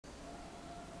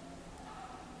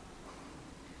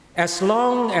As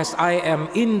long as I am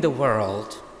in the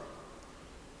world,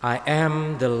 I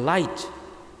am the light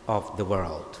of the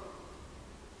world.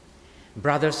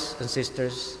 Brothers and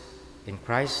sisters in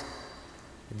Christ,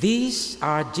 these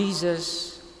are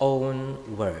Jesus'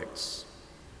 own words.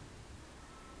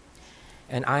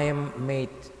 And I am made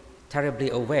terribly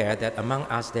aware that among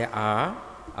us there are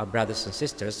our brothers and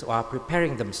sisters who are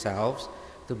preparing themselves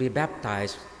to be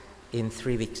baptized in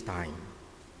 3 weeks' time.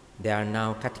 They are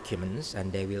now catechumens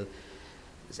and they will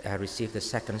receive the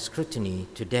second scrutiny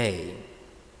today.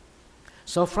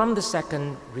 So from the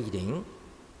second reading,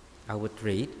 I would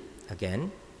read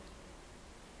again.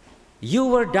 You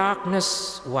were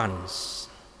darkness once,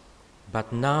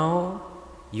 but now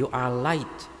you are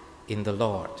light in the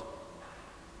Lord.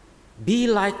 Be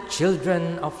like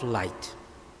children of light.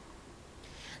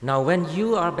 Now when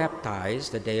you are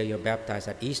baptized, the day you're baptized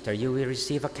at Easter, you will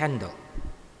receive a candle.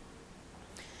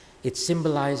 It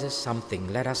symbolizes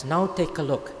something. Let us now take a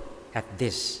look at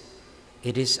this.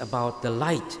 It is about the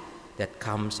light that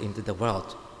comes into the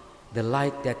world, the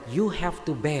light that you have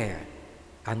to bear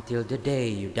until the day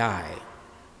you die.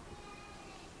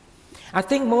 I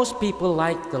think most people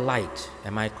like the light.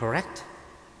 Am I correct?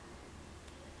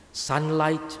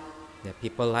 Sunlight. The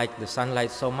people like the sunlight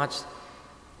so much,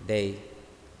 they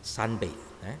sunbathe.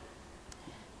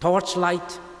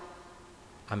 Torchlight.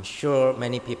 I'm sure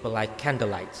many people like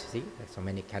candlelight. See, there's so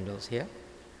many candles here.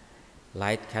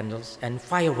 Light candles and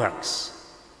fireworks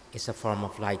is a form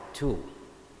of light too.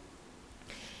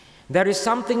 There is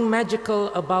something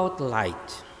magical about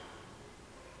light,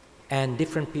 and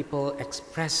different people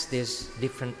express this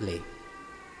differently.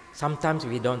 Sometimes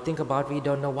we don't think about it, we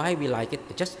don't know why we like it.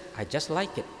 I just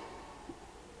like it.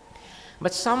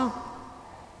 But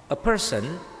a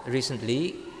person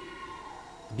recently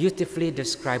beautifully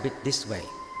described it this way.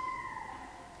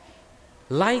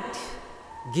 Light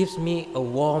gives me a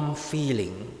warm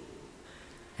feeling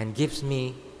and gives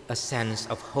me a sense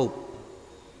of hope.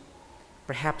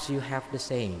 Perhaps you have the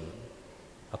same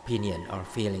opinion or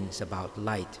feelings about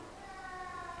light.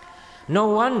 No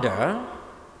wonder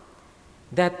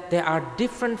that there are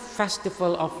different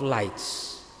festivals of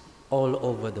lights all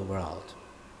over the world.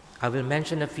 I will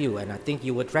mention a few, and I think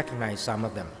you would recognize some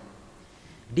of them.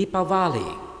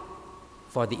 Deepavali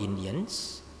for the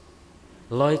Indians,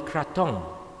 Loi Krathong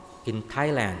in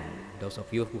Thailand. Those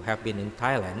of you who have been in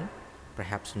Thailand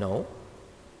perhaps know.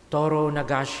 Toro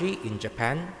Nagashi in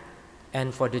Japan,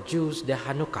 and for the Jews, the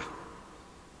Hanukkah.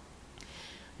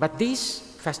 But this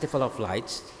festival of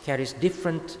lights carries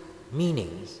different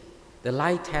meanings. The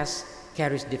light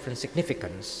carries different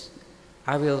significance.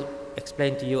 I will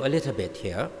explain to you a little bit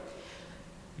here.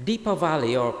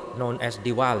 Deepavali, or known as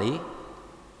Diwali,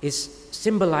 is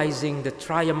symbolizing the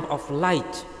triumph of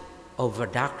light over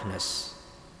darkness.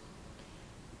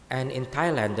 And in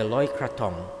Thailand, the Loi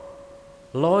Krathong.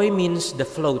 Loi means the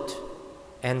float,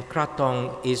 and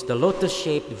Krathong is the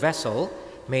lotus-shaped vessel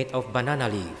made of banana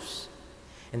leaves.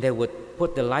 And they would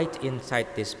put the light inside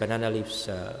this banana leaves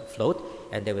float,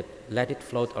 and they would let it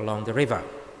float along the river.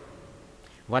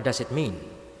 What does it mean?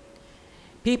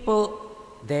 People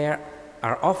there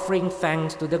are offering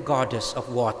thanks to the goddess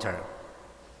of water.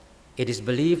 It is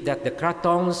believed that the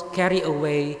Krathongs carry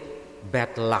away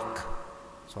bad luck.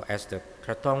 So as the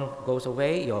Krathong goes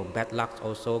away, your bad luck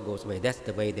also goes away. That's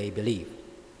the way they believe.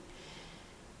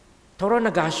 Toro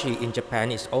Nagashi in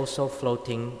Japan is also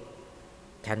floating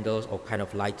candles or kind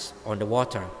of lights on the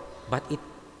water, but it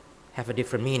have a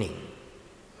different meaning.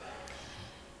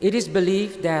 It is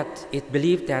believed that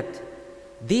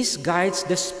this guides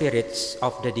the spirits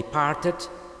of the departed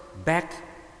back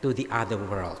to the other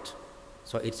world.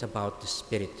 So it's about the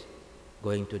spirit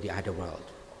going to the other world.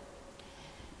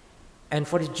 And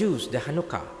for the Jews, the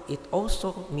Hanukkah, it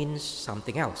also means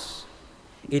something else.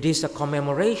 It is a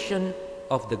commemoration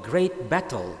of the great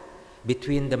battle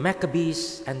between the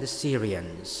Maccabees and the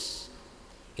Syrians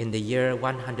in the year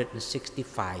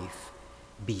 165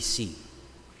 BC.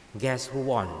 Guess who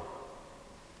won?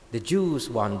 The Jews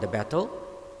won the battle,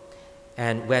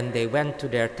 and when they went to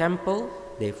their temple,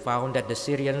 they found that the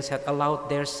Syrians had allowed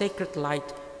their sacred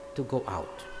light to go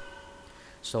out.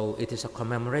 So it is a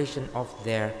commemoration of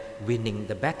their winning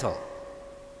the battle.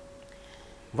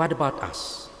 What about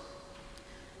us?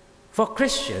 For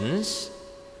Christians,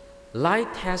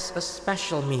 light has a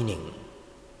special meaning.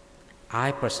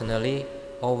 I personally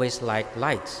always like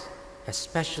lights,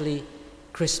 especially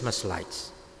Christmas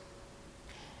lights.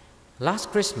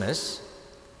 Last Christmas,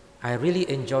 I really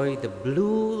enjoyed the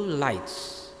blue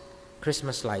lights,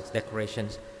 Christmas lights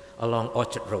decorations along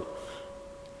Orchard Road.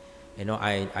 You know,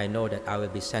 I know that I will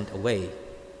be sent away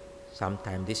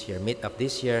sometime this year, mid of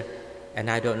this year, and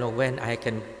I don't know when I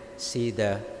can see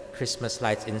the Christmas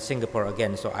lights in Singapore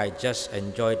again, so I just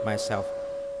enjoyed myself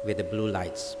with the blue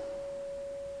lights.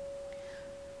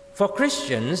 For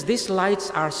Christians, these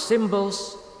lights are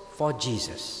symbols for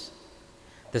Jesus,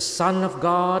 the Son of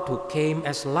God who came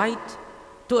as light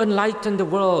to enlighten the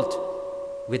world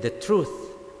with the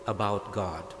truth about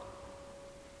God.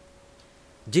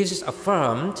 Jesus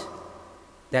affirmed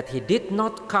that he did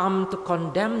not come to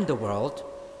condemn the world,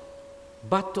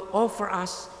 but to offer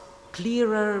us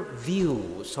clearer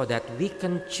view so that we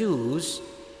can choose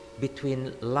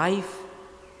between life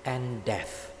and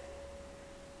death.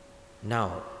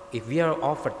 Now, if we are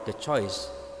offered the choice,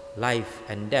 life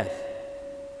and death,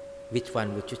 which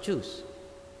one would you choose?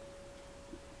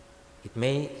 It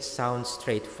may sound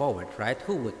straightforward, right?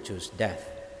 Who would choose death?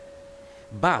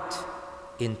 But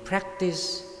in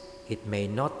practice, it may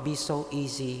not be so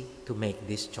easy to make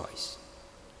this choice.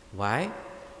 Why?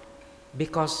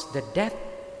 Because the death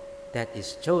that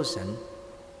is chosen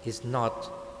is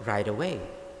not right away,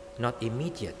 not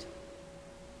immediate,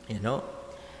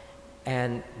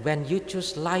 And when you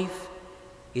choose life,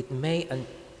 it may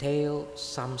entail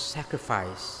some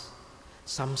sacrifice,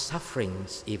 some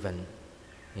sufferings even,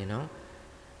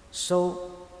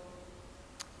 So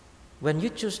when you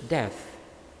choose death,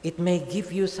 it may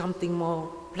give you something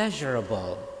more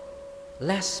pleasurable,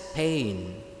 less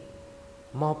pain,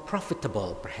 more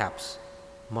profitable perhaps,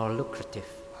 more lucrative.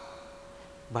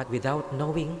 But without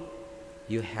knowing,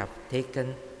 you have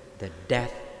taken the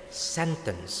death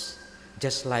sentence,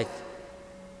 just like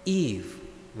Eve,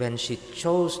 when she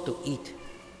chose to eat,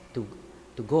 to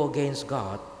go against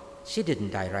God, she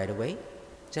didn't die right away.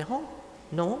 She said, oh,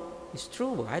 no, it's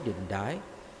true, I didn't die.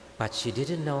 But she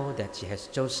didn't know that she has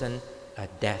chosen a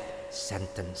death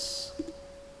sentence.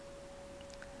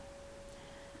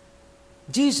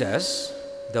 Jesus,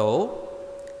 though,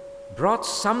 brought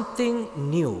something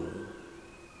new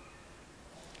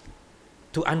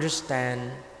to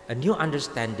understand, a new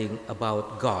understanding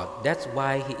about God. That's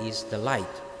why he is the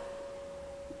light.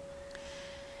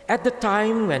 At the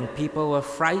time when people were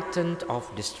frightened of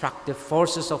destructive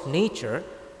forces of nature,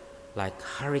 like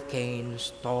hurricane,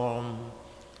 storm,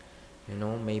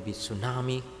 maybe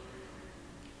tsunami,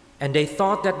 and they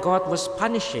thought that God was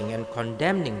punishing and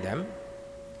condemning them,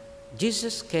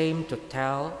 Jesus came to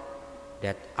tell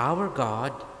that our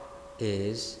God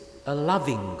is a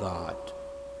loving God.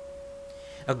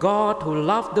 A God who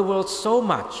loved the world so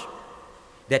much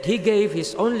that he gave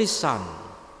his only Son,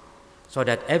 so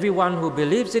that everyone who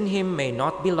believes in him may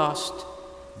not be lost,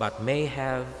 but may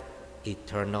have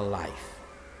eternal life.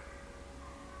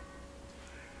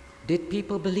 Did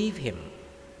people believe him?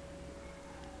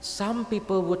 Some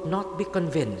people would not be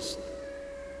convinced,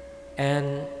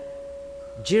 and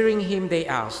jeering him, they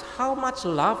asked, how much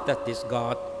love does this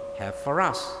God have for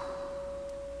us?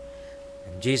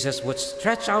 And Jesus would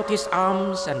stretch out his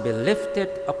arms and be lifted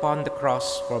upon the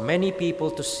cross for many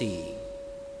people to see.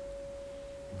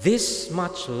 This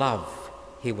much love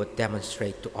he would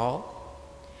demonstrate to all.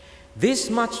 This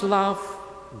much love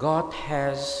God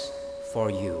has for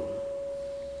you.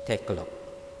 Take a look.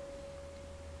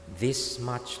 This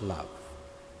much love.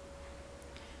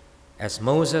 As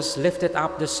Moses lifted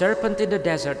up the serpent in the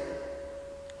desert,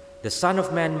 the Son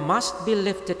of Man must be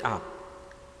lifted up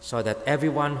so that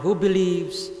everyone who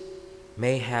believes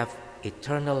may have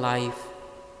eternal life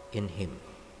in him.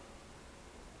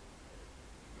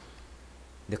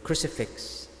 The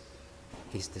crucifix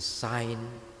is the sign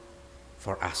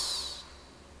for us.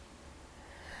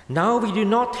 Now we do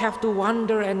not have to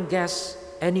wonder and guess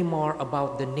anymore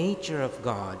about the nature of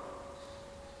God.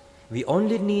 We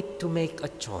only need to make a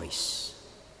choice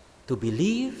to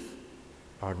believe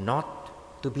or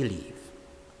not to believe.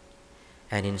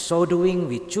 And in so doing,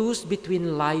 we choose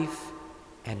between life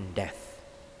and death,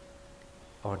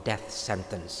 or death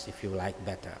sentence, if you like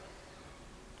better.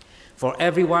 For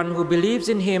everyone who believes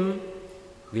in him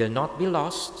will not be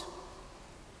lost,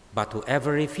 but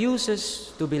whoever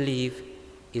refuses to believe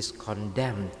is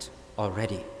condemned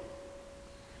already.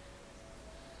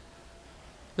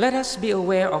 Let us be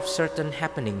aware of certain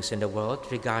happenings in the world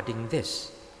regarding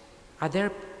this. Are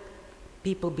there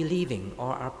people believing,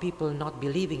 or are people not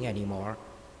believing anymore?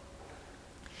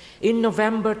 In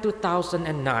November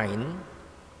 2009,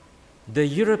 the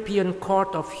European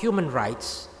Court of Human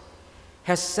Rights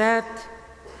has said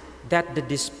that the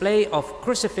display of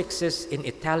crucifixes in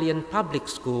Italian public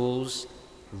schools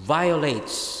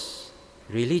violates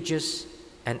religious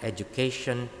and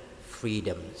education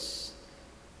freedoms.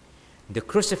 The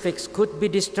crucifix could be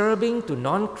disturbing to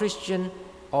non-Christian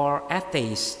or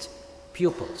atheist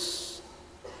pupils.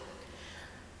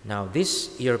 Now,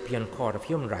 this European Court of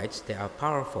Human Rights, they are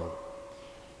powerful.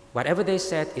 Whatever they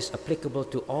said is applicable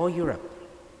to all Europe.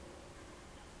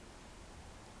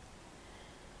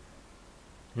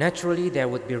 Naturally, there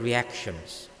would be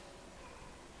reactions.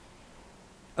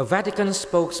 A Vatican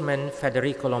spokesman,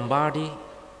 Federico Lombardi,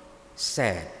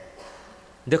 said,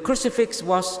 "The crucifix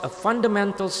was a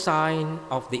fundamental sign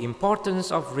of the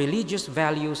importance of religious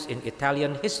values in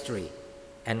Italian history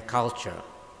and culture,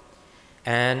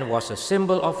 and was a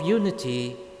symbol of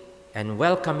unity and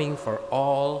welcoming for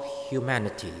all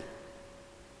humanity."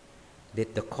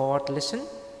 Did the court listen?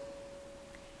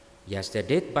 Yes, they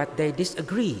did, but they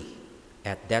disagreed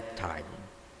at that time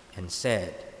and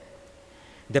said,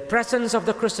 "The presence of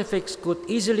the crucifix could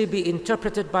easily be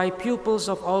interpreted by pupils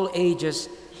of all ages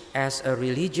as a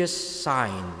religious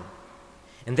sign,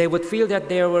 and they would feel that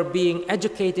they were being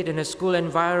educated in a school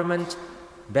environment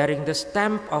bearing the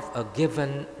stamp of a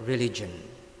given religion."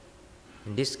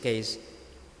 In this case,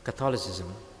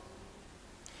 Catholicism.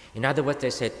 In other words,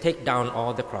 they said, take down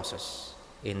all the crosses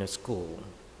in a school.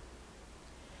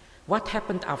 What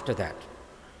happened after that?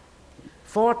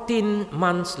 14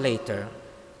 months later,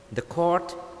 the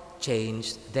court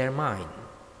changed their mind.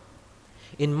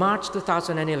 In March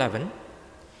 2011,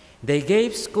 they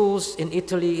gave schools in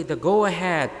Italy the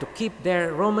go-ahead to keep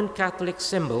their Roman Catholic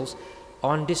symbols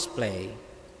on display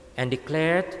and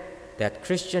declared that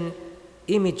Christian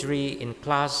imagery in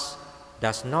class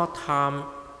does not harm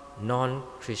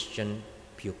non-Christian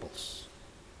pupils.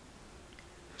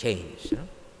 Change.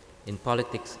 In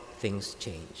politics, things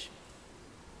change.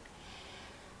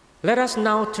 Let us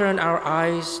now turn our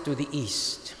eyes to the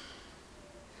East,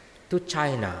 to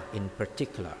China in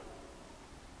particular.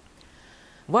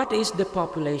 What is the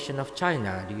population of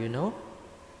China, do you know?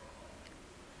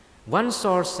 One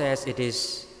source says it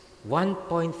is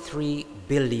 1.3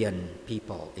 billion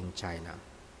people in China.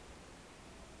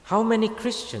 How many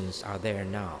Christians are there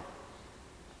now?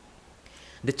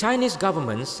 The Chinese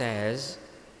government says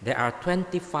there are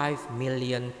 25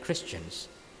 million Christians,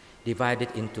 divided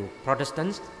into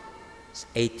Protestants,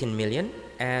 18 million,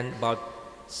 and about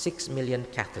 6 million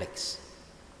Catholics.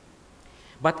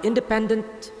 But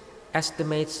independent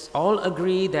estimates all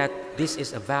agree that this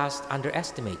is a vast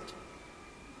underestimate.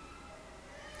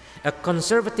 A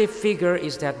conservative figure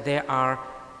is that there are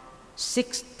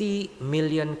 60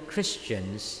 million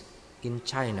Christians in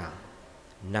China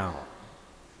now.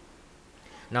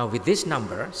 Now, with this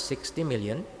number, 60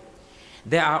 million,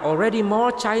 there are already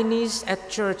more Chinese at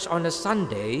church on a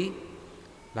Sunday,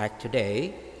 like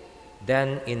today,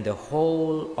 than in the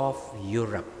whole of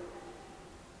Europe.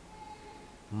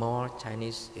 More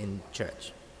Chinese in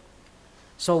church.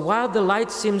 So while the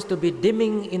light seems to be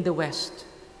dimming in the West,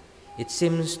 it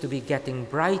seems to be getting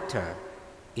brighter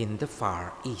in the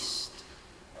Far East.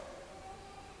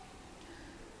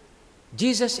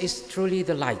 Jesus is truly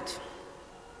the light.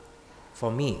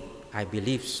 For me, I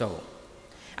believe so.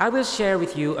 I will share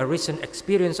with you a recent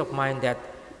experience of mine that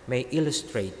may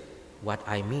illustrate what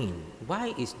I mean.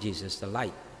 Why is Jesus the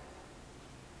light?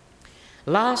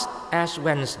 Last Ash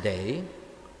Wednesday,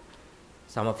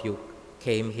 some of you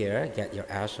came here, get your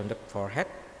ash on the forehead.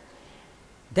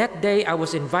 That day, I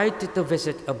was invited to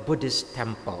visit a Buddhist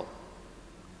temple.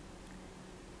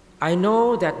 I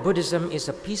know that Buddhism is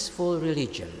a peaceful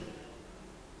religion.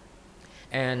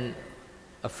 And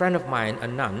a friend of mine, a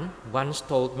nun, once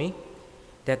told me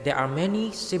that there are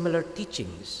many similar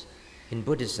teachings in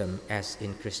Buddhism as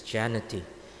in Christianity.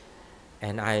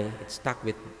 And it stuck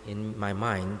in my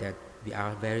mind that we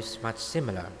are very much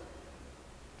similar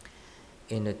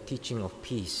in the teaching of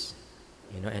peace,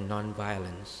 and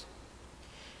non-violence.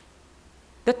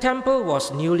 The temple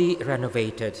was newly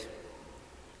renovated,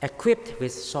 equipped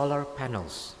with solar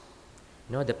panels.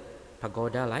 The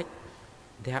pagoda,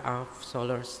 there are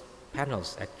solar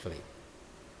panels actually.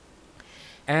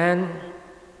 And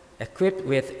equipped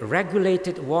with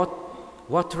regulated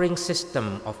watering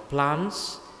system of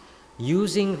plants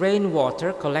using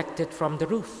rainwater collected from the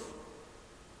roof,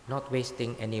 not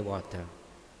wasting any water.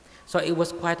 So it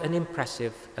was quite an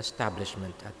impressive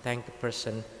establishment. I thank the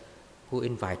person who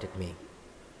invited me.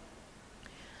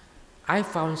 I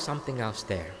found something else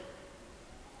there.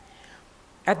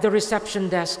 At the reception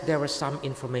desk, there were some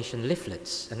information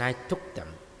leaflets, and I took them.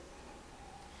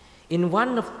 In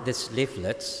one of these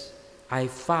leaflets, I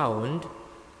found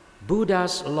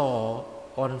Buddha's law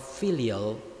on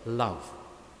filial love,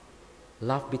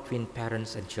 love between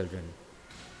parents and children.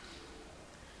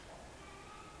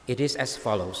 It is as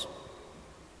follows.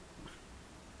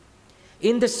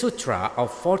 In the sutra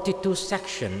of 42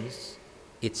 sections,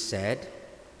 it said,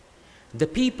 "The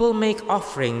people make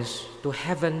offerings to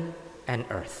heaven and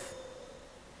earth,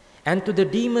 and to the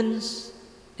demons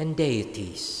and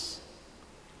deities.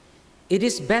 It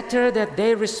is better that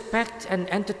they respect and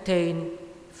entertain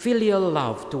filial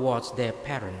love towards their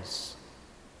parents.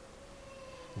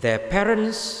 Their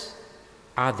parents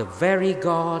are the very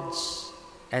gods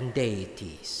and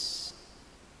deities.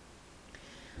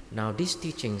 Now, these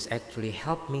teachings actually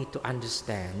help me to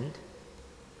understand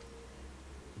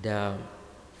the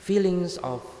feelings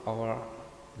of, or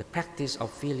the practice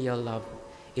of filial love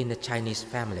in the Chinese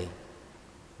family.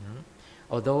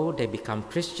 Although they become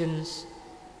Christians,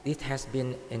 it has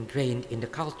been ingrained in the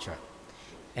culture.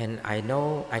 And I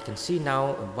can see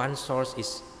now one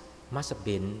source must have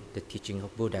been the teaching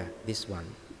of Buddha, this one.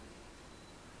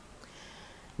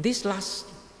 This last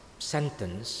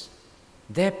sentence,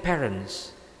 their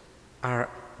parents are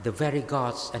the very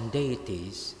gods and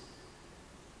deities,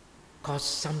 caused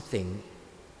something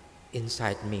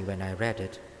inside me when I read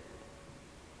it.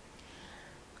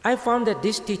 I found that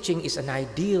this teaching is an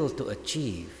ideal to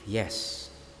achieve, yes.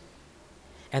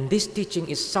 And this teaching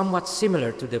is somewhat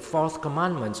similar to the fourth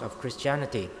commandment of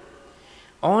Christianity.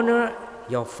 Honor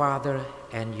your father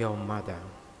and your mother.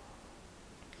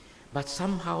 But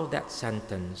somehow that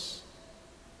sentence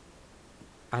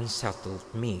unsettled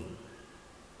me.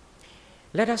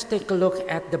 Let us take a look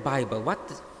at the Bible.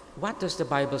 What does the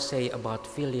Bible say about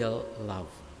filial love?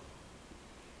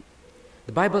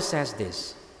 The Bible says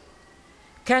this: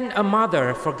 can a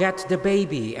mother forget the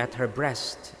baby at her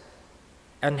breast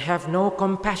and have no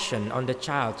compassion on the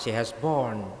child she has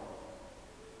born?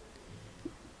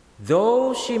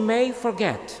 Though she may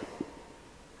forget,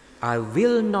 I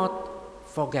will not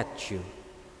forget you.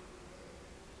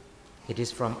 It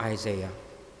is from Isaiah.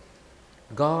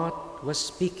 God was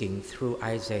speaking through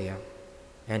Isaiah,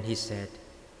 and he said,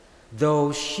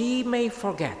 though she may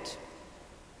forget,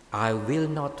 I will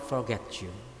not forget you.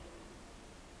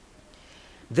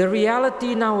 The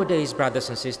reality nowadays, brothers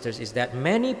and sisters, is that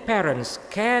many parents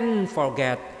can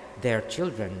forget their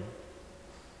children.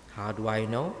 How do I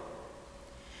know?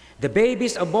 The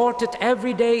babies aborted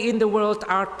every day in the world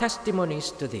are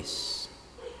testimonies to this.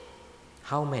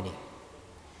 How many?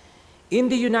 In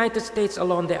the United States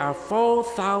alone, there are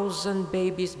 4,000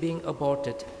 babies being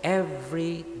aborted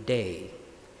every day.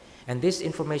 And this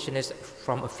information is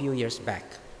from a few years back.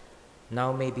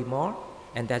 Now maybe more,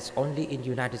 and that's only in the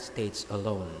United States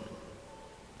alone.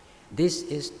 This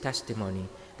is testimony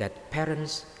that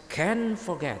parents can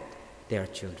forget their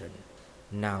children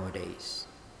nowadays.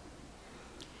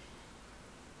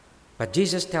 But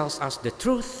Jesus tells us the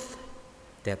truth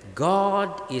that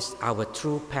God is our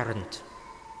true parent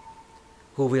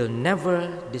who will never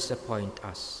disappoint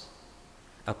us,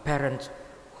 a parent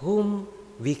whom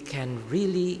we can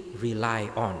really rely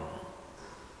on.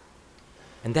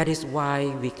 And that is why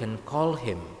we can call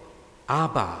him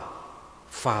Abba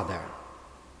Father.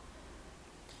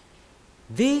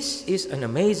 This is an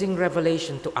amazing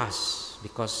revelation to us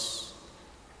because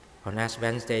on Ash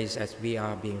Wednesdays, as we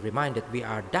are being reminded, we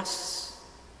are dusts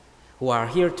who are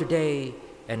here today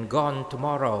and gone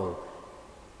tomorrow.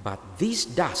 But these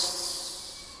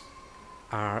dusts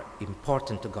are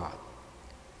important to God.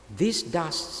 These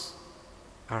dusts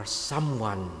are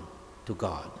someone to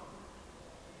God.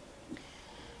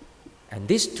 And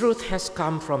this truth has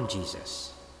come from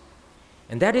Jesus.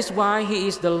 And that is why he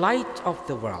is the light of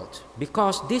the world,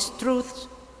 because this truth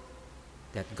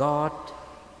that God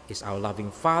is our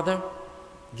loving Father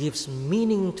gives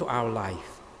meaning to our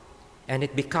life, and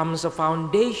it becomes a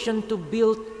foundation to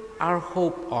build our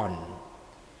hope on.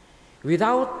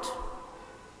 Without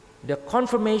the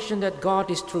confirmation that God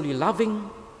is truly loving,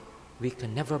 we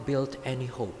can never build any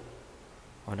hope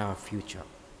on our future.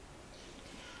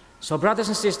 So, brothers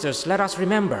and sisters, let us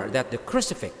remember that the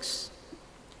crucifix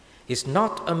is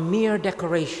not a mere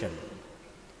decoration.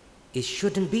 It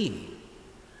shouldn't be.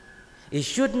 It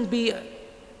shouldn't be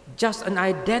just an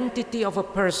identity of a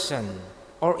person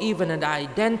or even an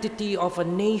identity of a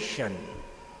nation.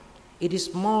 It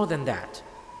is more than that.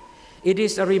 It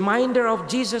is a reminder of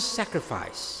Jesus'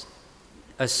 sacrifice,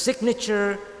 a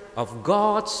signature of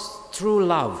God's true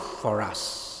love for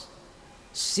us,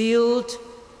 sealed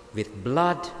with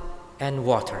blood and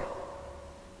water.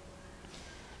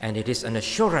 And it is an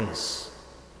assurance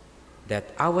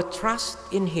that our trust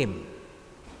in him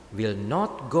will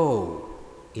not go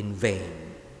in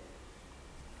vain.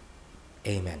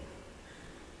 Amen.